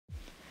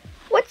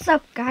What's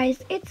up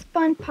guys, it's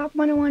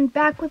FunPop101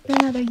 back with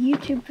another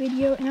YouTube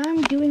video, and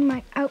I'm doing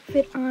my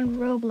outfit on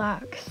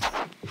Roblox.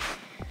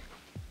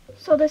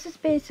 So this is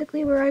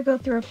basically where I go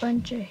through a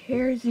bunch of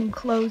hairs and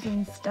clothes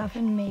and stuff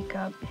and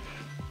makeup.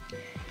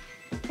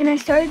 And I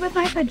started with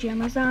my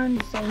pajamas on,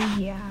 so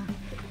yeah.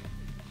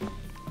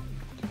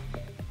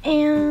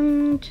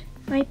 And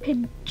my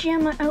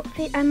pajama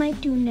outfit I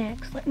might do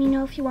next. Let me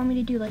know if you want me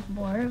to do like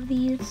more of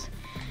these.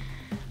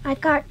 I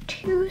got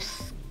two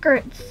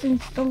skirts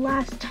since the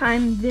last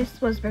time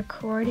this was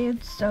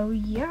recorded, so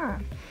yeah.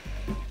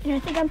 And I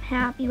think I'm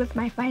happy with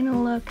my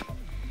final look.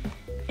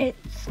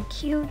 It's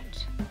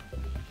cute,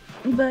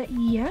 but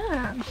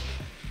yeah.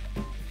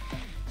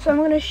 So I'm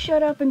gonna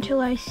shut up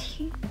until I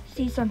see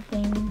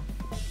something.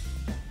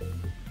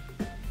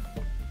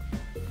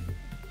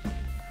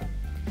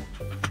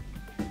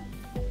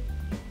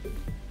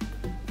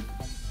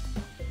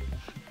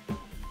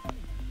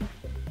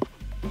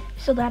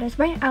 So that is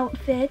my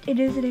outfit. It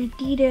is an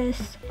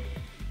Adidas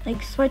like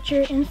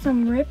sweatshirt and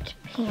some ripped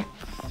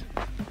pants.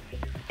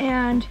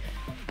 And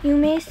you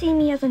may see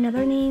me as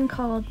another name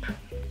called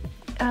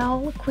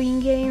L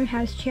Queen Game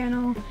has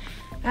channel.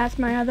 That's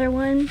my other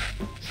one.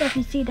 So if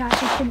you see that,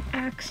 it's an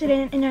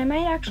accident, and I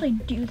might actually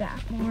do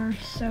that more.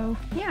 So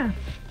yeah.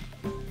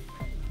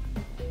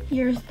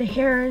 Here's the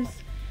hairs.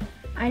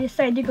 I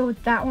decided to go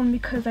with that one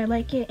because I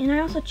like it, and I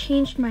also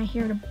changed my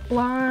hair to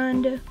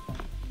blonde.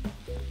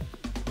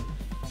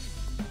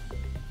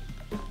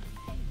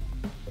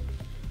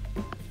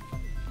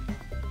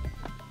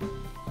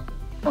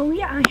 Oh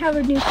yeah, I have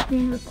a new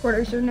screen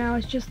recorder, so now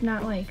it's just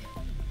not like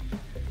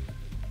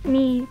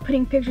me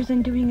putting pictures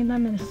and doing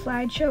them in a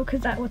slideshow,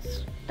 because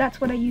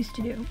that's what I used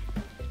to do.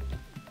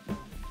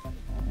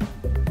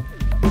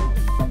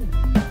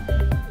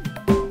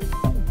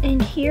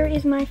 And here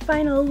is my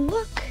final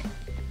look.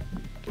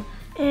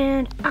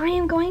 And I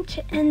am going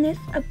to end this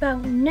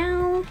about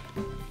now.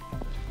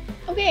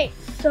 Okay.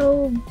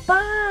 So,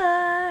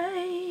 bye!